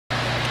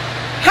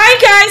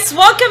guys,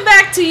 welcome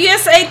back to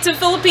USA to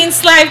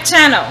Philippines live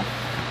channel.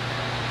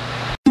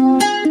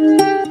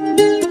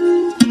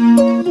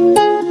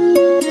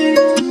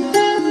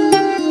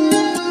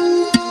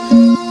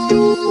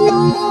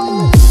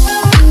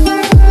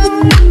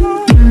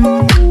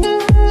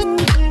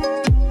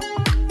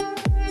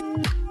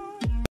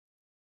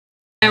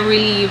 I'm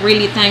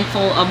really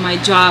thankful of my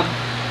job.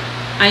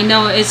 I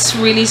know it's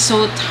really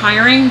so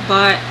tiring,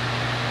 but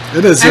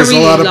it is. There's a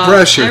lot of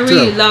pressure. I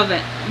really love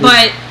it.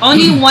 But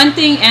only one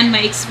thing, and my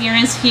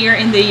experience here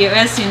in the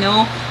US, you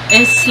know,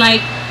 it's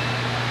like,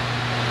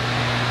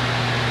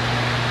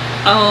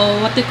 oh,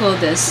 what they call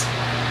this?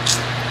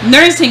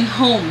 Nursing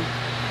home.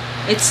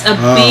 It's a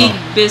big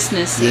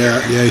business here.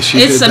 Yeah, she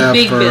did that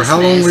for... Business.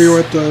 How long were you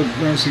at the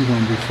nursing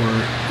home before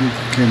you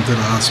came to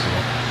the hospital?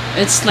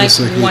 It's like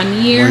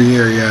 1 year. 1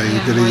 year, yeah. You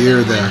did a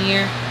year there. 1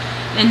 year.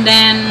 And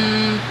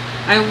then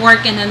I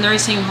work in a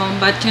nursing home.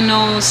 But, you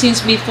know,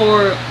 since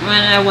before,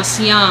 when I was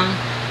young,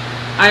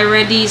 I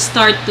already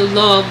start to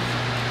love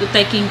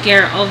taking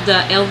care of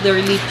the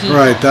elderly people.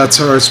 Right, that's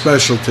her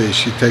specialty.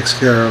 She takes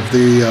care of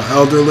the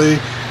elderly,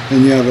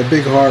 and you have a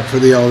big heart for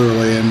the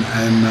elderly. And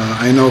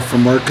I know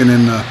from working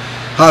in the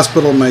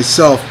hospital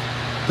myself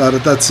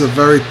that that's a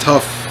very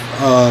tough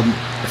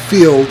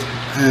field,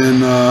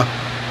 and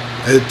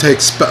it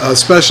takes a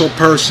special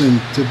person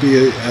to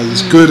be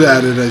as good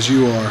at it as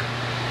you are,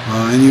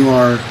 and you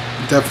are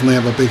definitely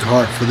have a big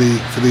heart for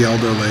the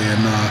elderly,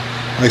 and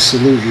I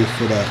salute you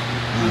for that.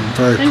 I'm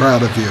very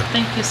proud of you.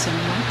 Thank you so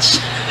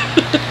much.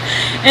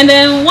 And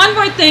then one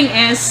more thing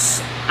is,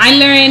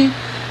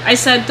 I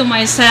said to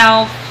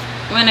myself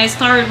when I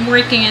started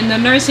working in the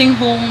nursing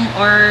home,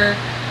 or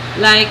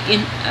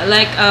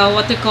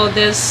what they call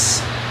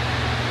this,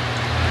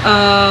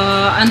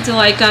 until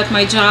I got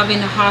my job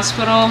in the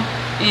hospital,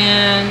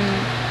 and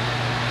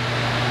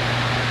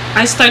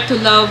I start to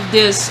love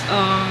this.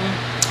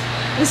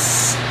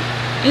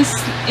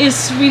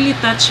 It's really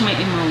touched my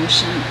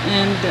emotion,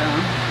 and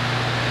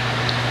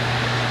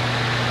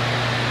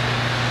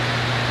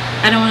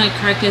I don't want to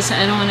cry because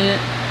I don't want to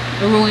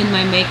ruin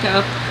my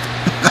makeup.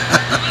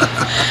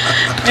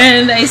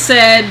 And I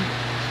said,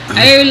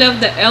 I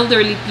love the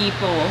elderly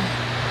people.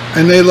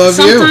 And they love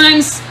you.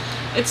 Sometimes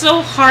it's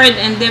so hard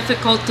and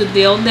difficult to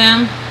deal with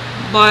them.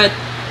 But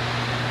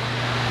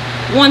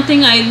one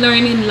thing I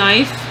learned in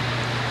life,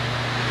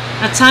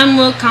 a time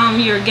will come,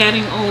 you're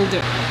getting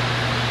older.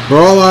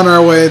 We're all on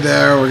our way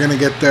there. We're going to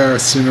get there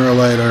sooner or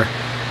later.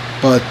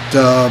 But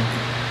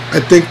I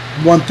think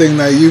one thing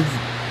that you've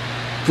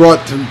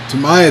brought to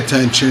my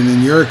attention in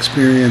your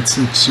experience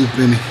since you've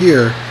been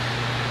here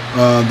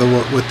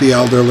with the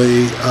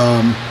elderly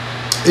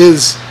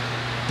is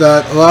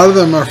that a lot of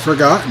them are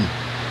forgotten.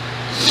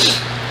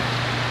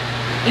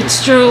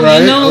 It's true, right?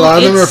 You know, a lot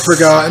of them are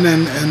forgotten,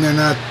 and they're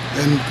not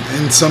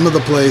in some of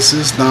the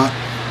places, not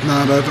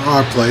at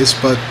our place,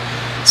 but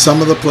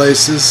some of the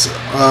places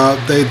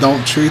they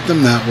don't treat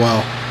them that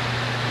well,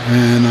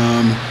 and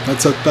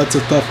that's a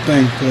tough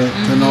thing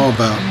to know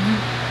about.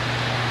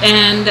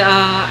 And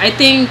I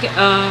think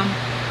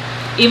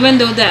even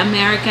though the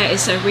America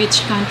is a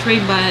rich country,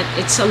 but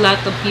it's a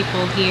lot of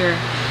people here,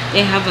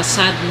 they have a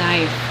sad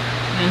life.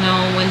 You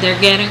know, when they're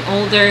getting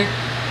older,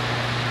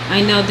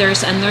 I know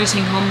there's a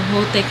nursing home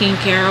who taking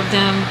care of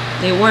them.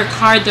 They work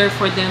harder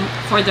for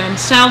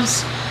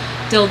themselves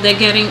till they're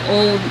getting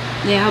old.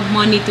 They have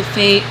money to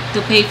pay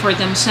for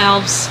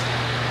themselves,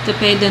 to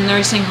pay the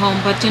nursing home.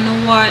 But you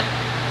know what?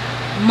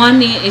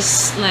 Money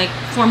is, like,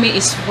 for me,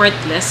 is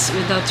worthless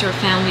without your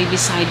family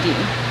beside you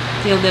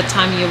till the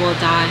time you will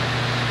die.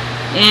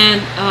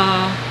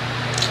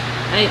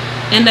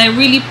 And I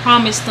really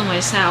promised to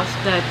myself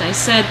that I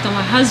said to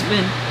my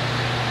husband,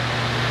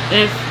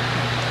 if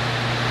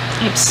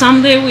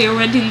someday we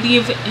already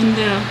live in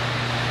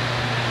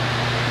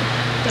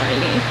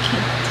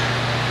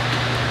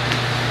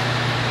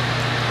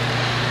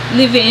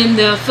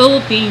the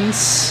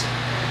Philippines,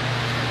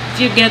 if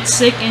you get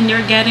sick and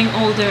you're getting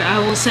older, I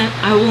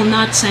will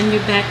not send you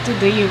back to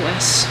the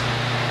US.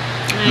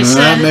 And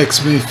that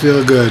makes me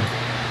feel good.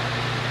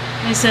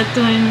 I said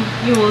to him,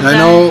 you will die. I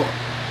know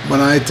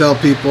when I tell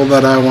people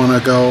that I want to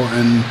go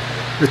and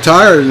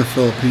retire in the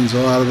Philippines,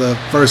 a lot of the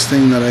first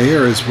thing that I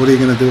hear is, what are you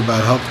going to do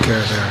about health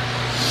care there?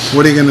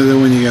 What are you going to do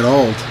when you get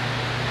old?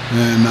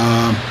 And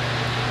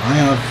I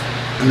have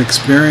an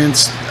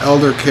experienced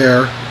elder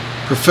care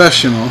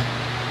professional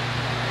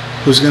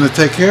who's going to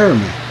take care of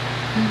me.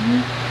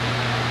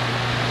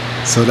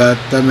 So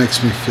that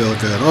makes me feel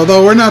good.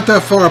 Although we're not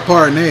that far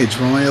apart in age.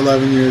 We're only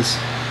 11 years.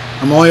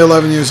 I'm only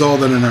 11 years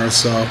older than her,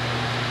 so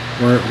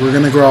we're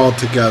going to grow old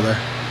together.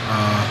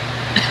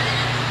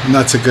 And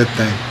that's a good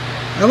thing.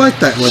 I like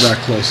that we're that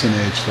close in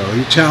age, though.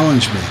 You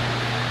challenge me.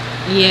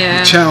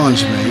 Yeah. You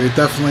challenge me. You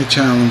definitely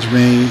challenge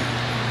me.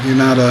 You're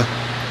not a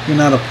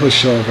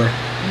pushover.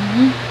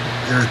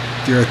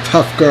 You're a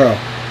tough girl.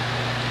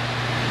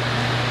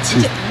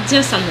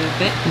 Just a little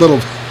bit. Little.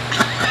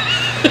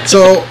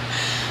 So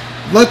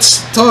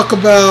let's talk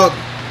about,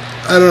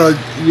 I don't know,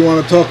 you want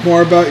to talk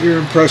more about your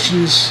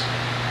impressions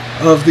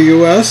of the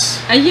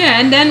U.S. Yeah,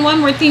 and then one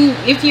more thing: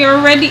 if you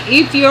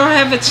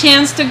have a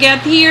chance to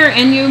get here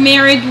and you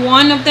married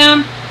one of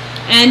them,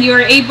 and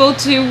you're able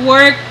to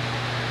work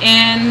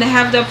and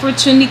have the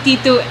opportunity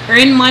to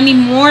earn money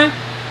more,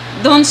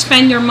 don't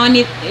spend your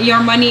money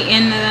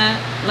in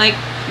like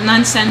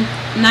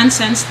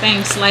nonsense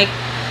things. Like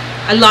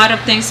a lot of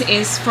things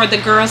is for the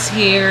girls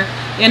here.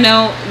 You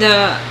know,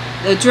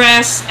 the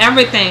dress,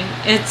 everything.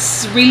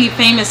 It's really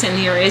famous in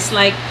here. It's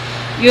like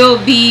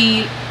you'll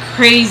be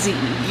crazy,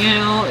 you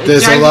know.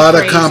 There's a lot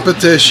of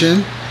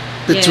competition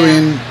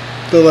between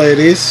the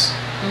ladies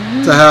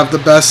to have the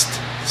best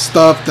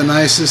stuff, the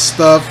nicest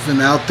stuff,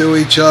 and outdo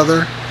each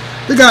other.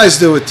 The guys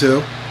do it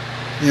too,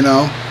 you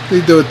know.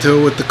 They do it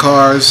too with the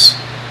cars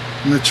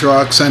and the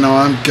trucks. I know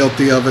I'm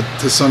guilty of it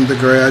to some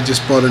degree. I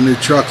just bought a new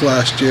truck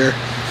last year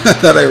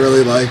that I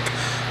really like.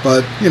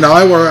 But, you know,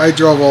 I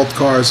drove old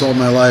cars all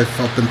my life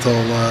up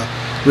until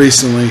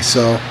recently,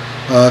 so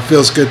it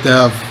feels good to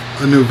have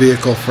a new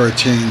vehicle for a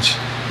change.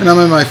 And I'm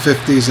in my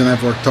 50s and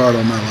I've worked hard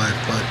all my life.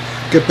 But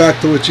get back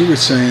to what you were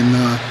saying,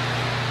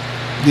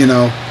 you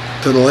know,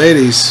 to the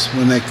ladies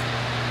when they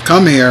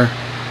come here,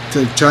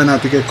 to try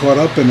not to get caught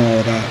up in all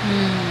of that.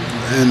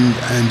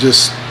 And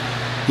just,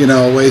 you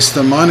know, waste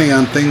the money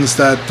on things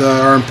that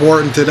are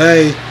important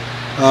today.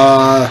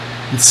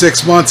 In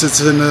 6 months it's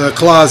in the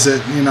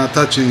closet, you're not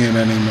touching it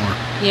anymore.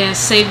 Yeah,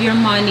 save your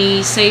money,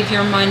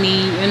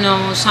 you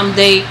know.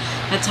 Someday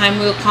a time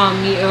will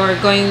come,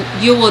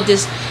 you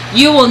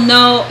will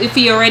know. If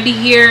you're already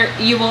here,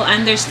 you will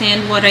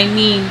understand what I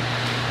mean.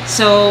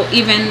 So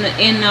even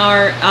in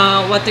our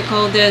what they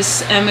call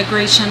this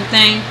immigration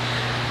thing,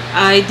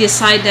 I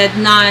decided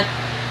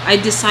I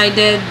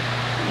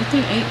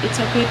think it's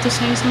okay to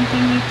say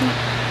something like that.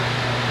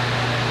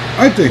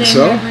 I think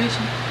so.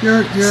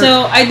 You're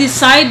So I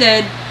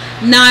decided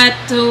not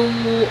to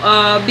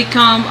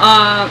become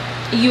a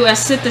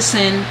U.S.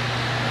 citizen.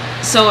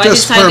 So I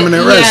decided,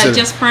 permanent resident.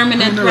 just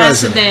permanent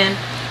resident,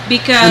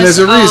 because and there's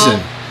a reason.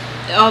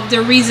 Of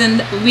the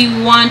reason we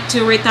want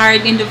to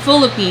retire in the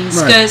Philippines,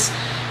 because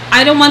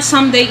I don't want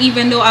someday,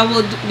 even though I'm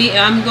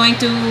going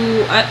to,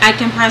 I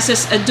can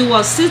process a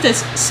dual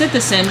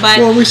citizen, but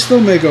well, we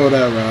still may go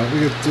that route.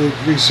 We have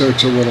to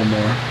research a little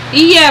more.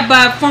 Yeah,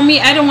 but for me,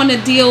 I don't want to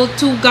deal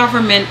to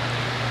government.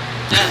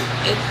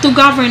 To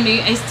govern,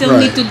 I still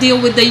need to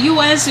deal with the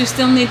U.S. You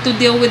still need to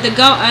deal with the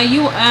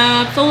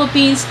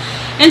Philippines,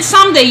 and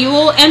someday you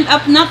will end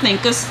up nothing,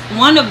 because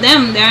one of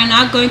them, they're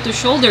not going to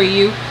shoulder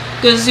you,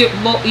 because you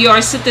are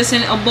a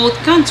citizen of both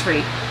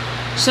country.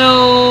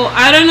 So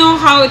I don't know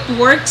how it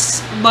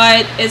works,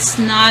 but it's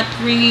not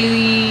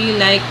really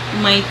like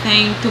my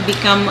thing to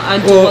become a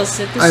dual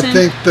citizen. I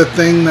think the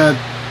thing that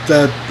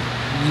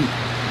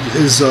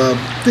is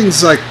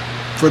things like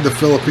for the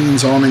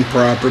Philippines, owning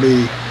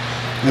property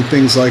and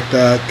things like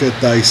that get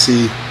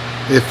dicey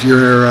if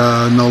you're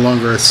no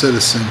longer a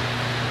citizen.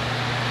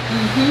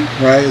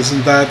 Right?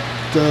 Isn't that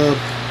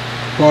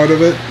part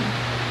of it?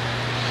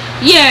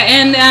 Yeah,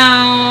 and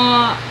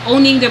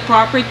owning the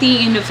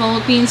property in the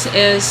Philippines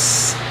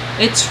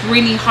it's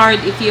really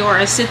hard if you are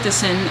a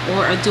citizen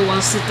or a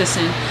dual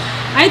citizen.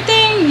 I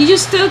think you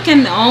still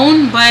can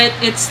own, but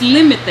it's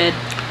limited.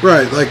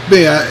 Right, like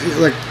me,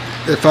 like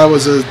if I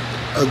was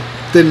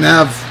didn't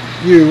have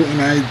you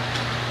and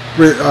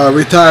I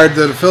retired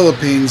to the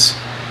Philippines,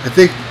 I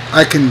think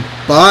I can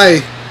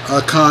buy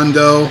a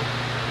condo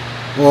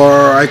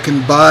or I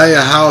can buy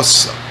a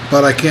house,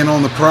 but I can't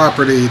own the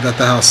property that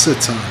the house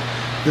sits on.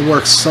 It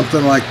works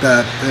something like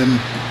that, and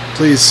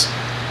please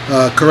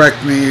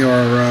correct me,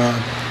 or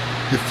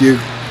if you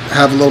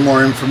have a little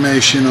more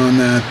information on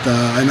that.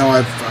 I know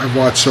I've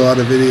watched a lot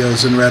of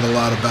videos and read a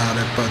lot about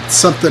it, but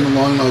something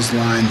along those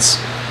lines.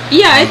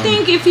 Yeah, I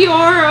think if you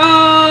are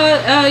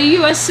a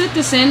U.S.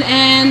 citizen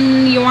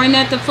and you are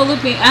not a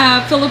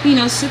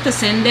Filipino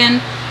citizen,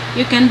 then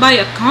you can buy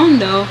a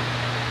condo.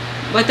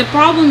 But the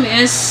problem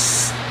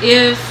is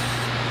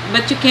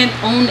but you can't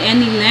own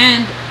any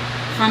land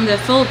from the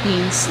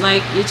Philippines.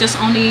 Like, you just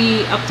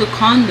only up to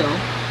condo,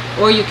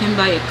 or you can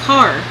buy a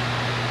car.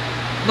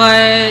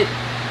 But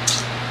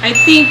I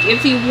think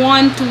if you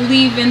want to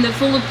live in the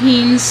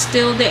Philippines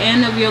till the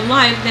end of your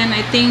life, then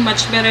I think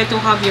much better to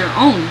have your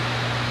own.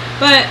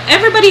 But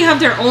everybody have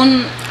their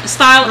own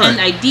style and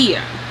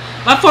idea.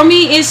 But for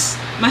me,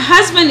 my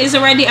husband is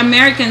already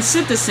American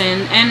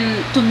citizen,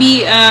 and to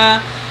be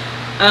a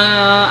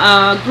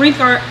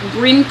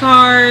green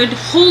card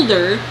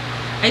holder,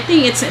 I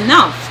think it's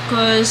enough,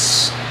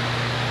 because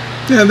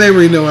they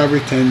renew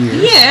every 10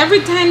 years. Yeah, every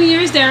 10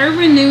 years they're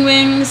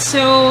renewing.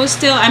 So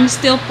I'm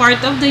still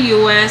part of the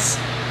U.S.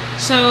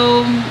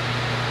 So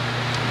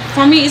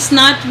for me, it's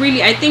not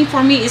really, I think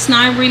for me, it's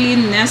not really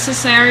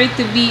necessary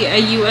to be a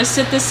U.S.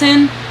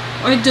 citizen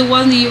or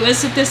dual U.S.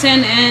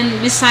 citizen.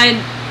 And besides,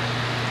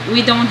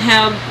 we don't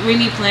have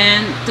really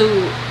plan to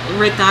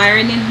retire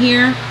in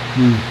here.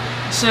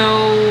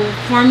 So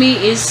for me,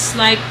 it's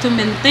like to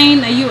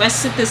maintain a U.S.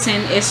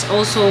 citizen is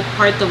also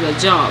part of a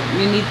job.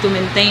 You need to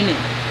maintain it.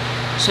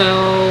 So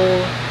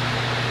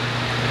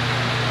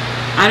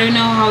I don't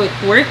know how it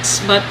works,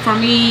 but for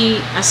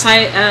me,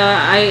 aside,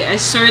 I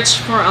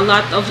search for a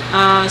lot of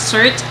I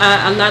search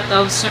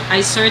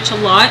a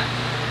lot,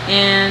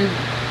 and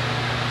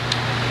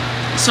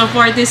so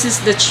far this is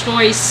the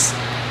choice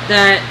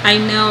that I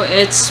know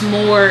it's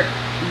more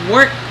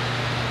work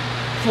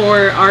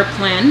for our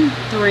plan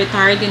to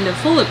retire in the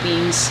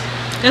Philippines.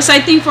 Because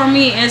I think for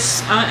me,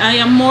 I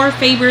am more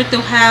favored to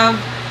have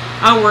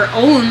our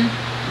own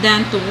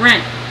than to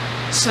rent.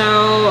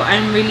 So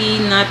I'm really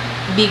not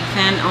big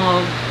fan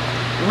of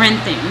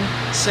renting.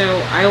 So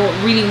I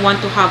really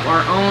want to have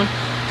our own,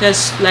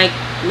 because like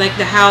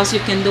the house, you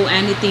can do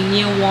anything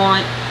you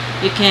want.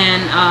 You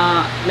can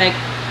like,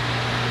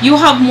 you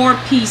have more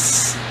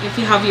peace if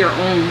you have your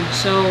own.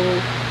 So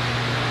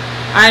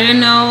I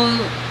don't know,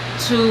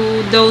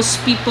 to those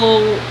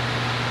people,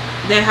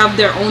 they have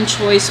their own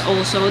choice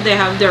also. They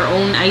have their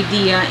own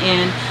idea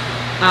and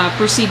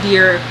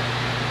procedure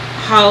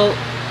how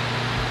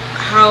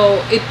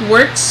it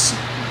works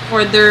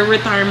for their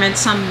retirement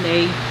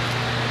someday.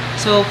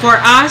 So for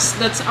us,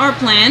 that's our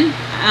plan.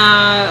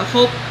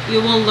 Hope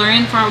you will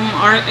learn from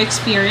our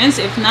experience.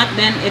 If not,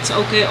 then it's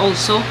okay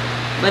also.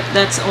 But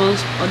that's only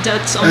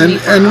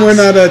for and us. we're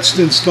not etched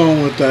in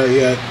stone with that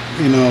yet.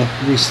 You know,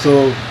 we're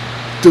still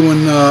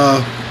doing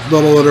a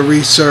little of the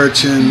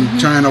research and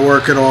trying to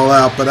work it all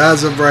out. But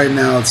as of right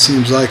now, it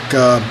seems like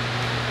the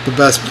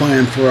best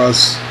plan for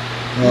us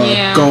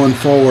going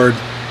forward,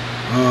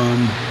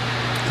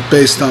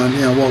 based on,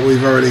 you know, what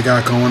we've already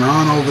got going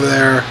on over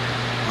there,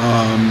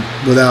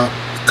 without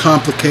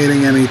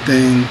complicating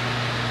anything,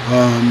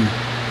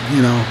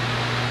 you know.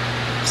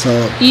 So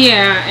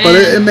yeah, but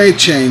it may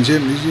change.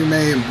 You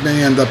may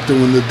end up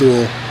doing the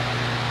dual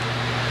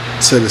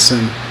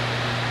citizen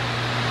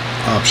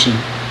option.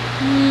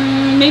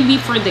 Maybe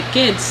for the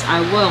kids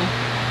I will,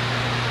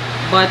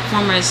 but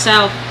for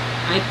myself,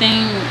 I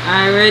think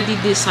I already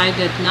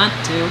decided not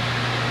to,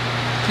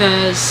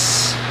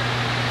 because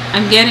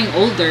I'm getting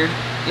older.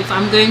 If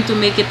I'm going to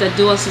make it a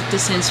dual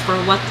citizens, for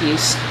what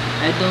use?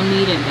 I don't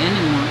need it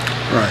anymore.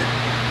 Right.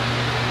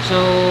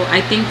 So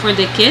I think for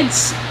the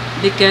kids,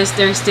 because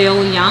they're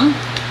still young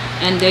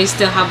and they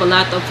still have a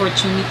lot of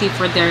opportunity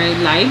for their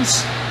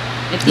lives,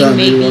 I think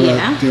maybe,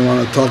 do you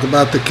want to talk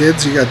about the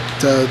kids? You got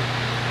the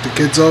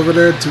kids over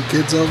there, 2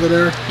 kids over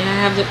there? Yeah,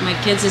 I have my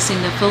kids is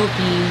in the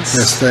Philippines.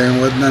 They're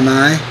staying with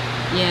Nanay?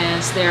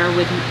 Yes, they are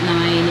with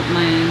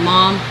my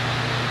mom.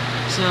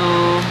 So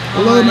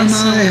hello,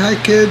 Nanay. Hi,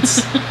 kids.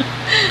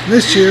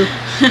 Miss you.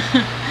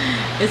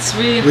 It's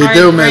really we hard.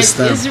 Do miss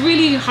them. It's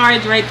really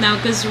hard right now,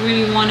 because we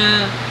really want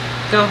to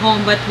go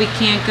home, but we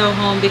can't go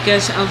home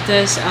because of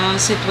this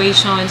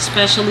situation.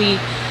 Especially,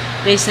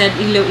 they said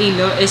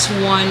Iloilo is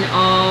one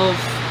of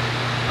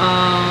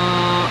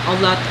a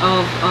lot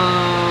of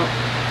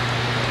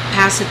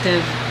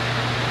positive.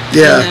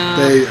 Yeah,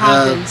 they.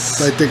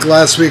 I think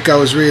last week I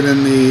was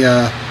reading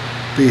the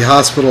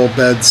hospital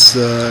beds,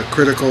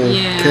 critical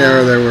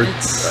care. They were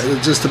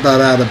just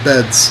about out of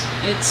beds.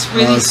 It's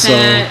really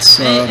sad.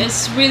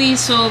 It's really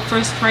so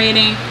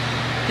frustrating,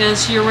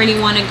 because you really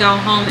want to go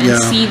home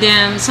and see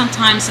them.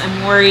 Sometimes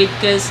I'm worried,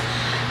 because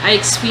I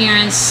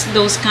experience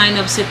those kind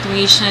of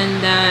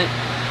situation that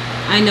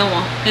I know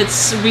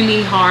it's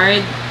really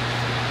hard.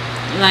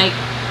 Like,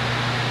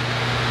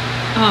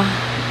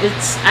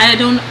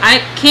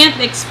 I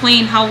can't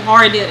explain how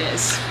hard it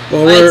is.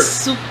 Well,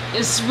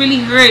 it's really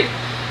hurt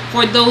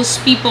for those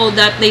people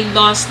that they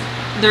lost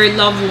their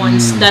loved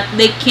ones, that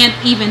they can't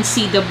even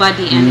see the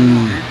body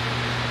anymore.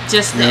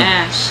 Just the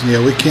ash. Yeah,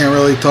 we can't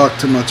really talk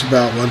too much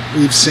about what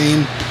we've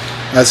seen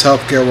as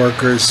healthcare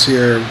workers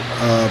here.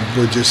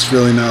 We're just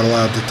really not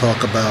allowed to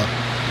talk about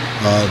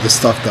the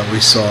stuff that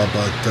we saw.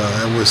 But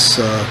it was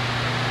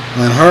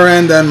on her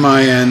end and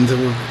my end. There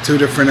were 2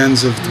 different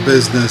ends of the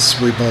business.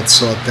 We both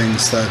saw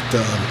things that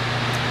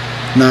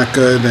not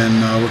good,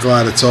 and we're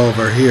glad it's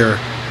over here.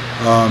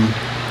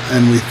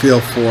 And we feel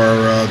for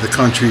the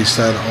countries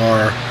that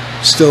are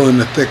still in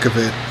the thick of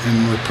it,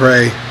 and we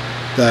pray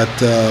that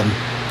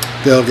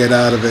they'll get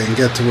out of it and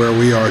get to where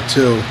we are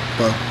too.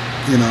 But,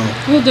 you know,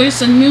 well,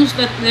 there's a news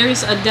that there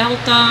is a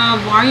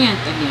Delta variant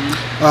again.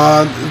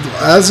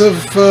 As of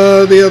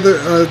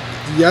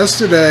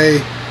yesterday,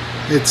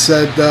 it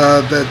said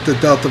that the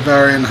Delta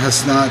variant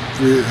has not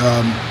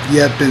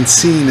yet been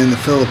seen in the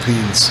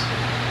Philippines.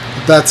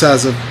 That's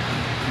as of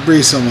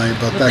recently,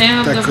 but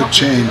that could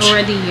change.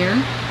 Already here?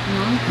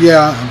 No?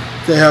 Yeah,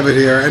 they have it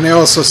here, and they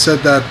also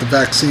said that the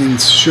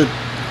vaccines should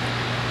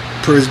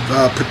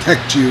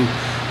protect you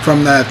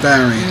from that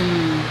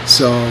variant.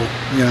 So,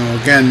 you know,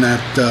 again, that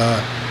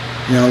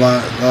you know, a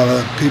lot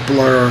of people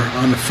are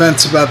on the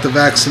fence about the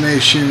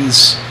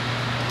vaccinations,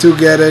 to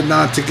get it,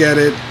 not to get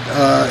it.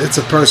 It's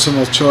a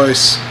personal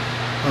choice.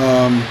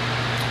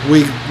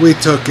 We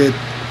took it,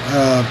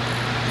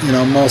 you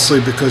know, mostly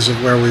because of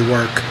where we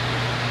work.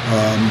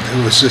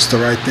 It was just the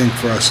right thing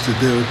for us to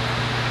do.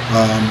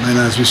 And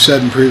as we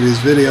said in previous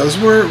videos,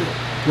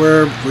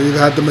 we've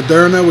had the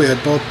Moderna. We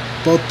had both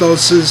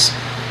doses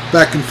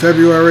back in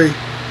February,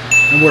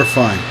 and we're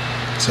fine.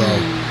 So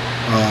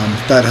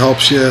if that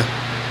helps you,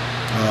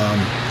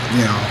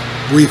 you know,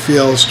 we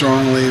feel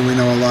strongly. We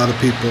know a lot of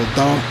people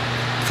don't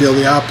feel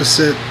the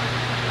opposite.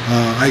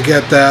 I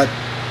get that,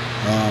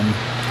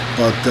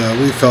 but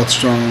we felt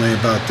strongly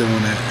about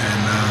doing it,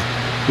 and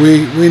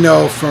we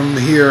know from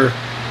here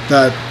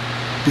that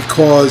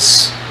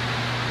because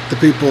the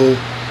people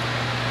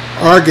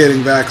are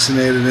getting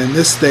vaccinated in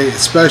this state,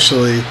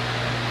 especially,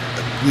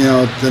 you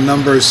know, the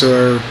numbers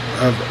are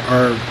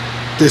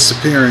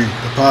disappearing,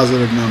 the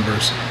positive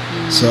numbers.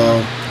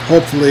 So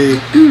hopefully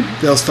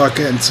they'll start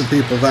getting some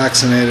people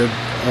vaccinated.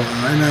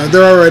 I know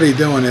they're already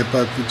doing it,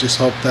 but we just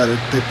hope that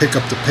they pick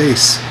up the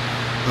pace.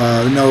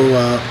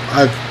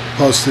 I've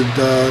posted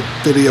a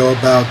video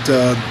about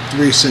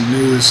recent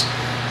news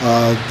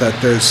that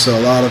there's a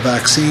lot of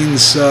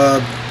vaccines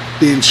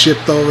being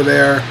shipped over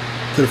there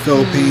to the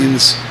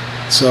Philippines.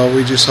 So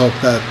we just hope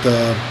that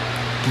the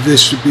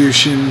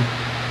distribution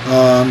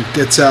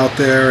gets out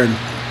there and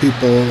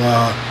people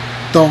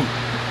don't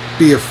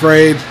be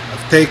afraid of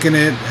taking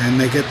it, and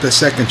they get the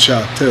second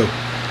shot too.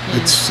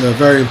 It's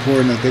very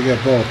important that they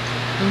get both.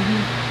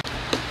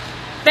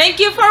 Thank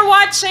you for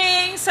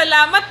watching.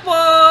 Salamat po.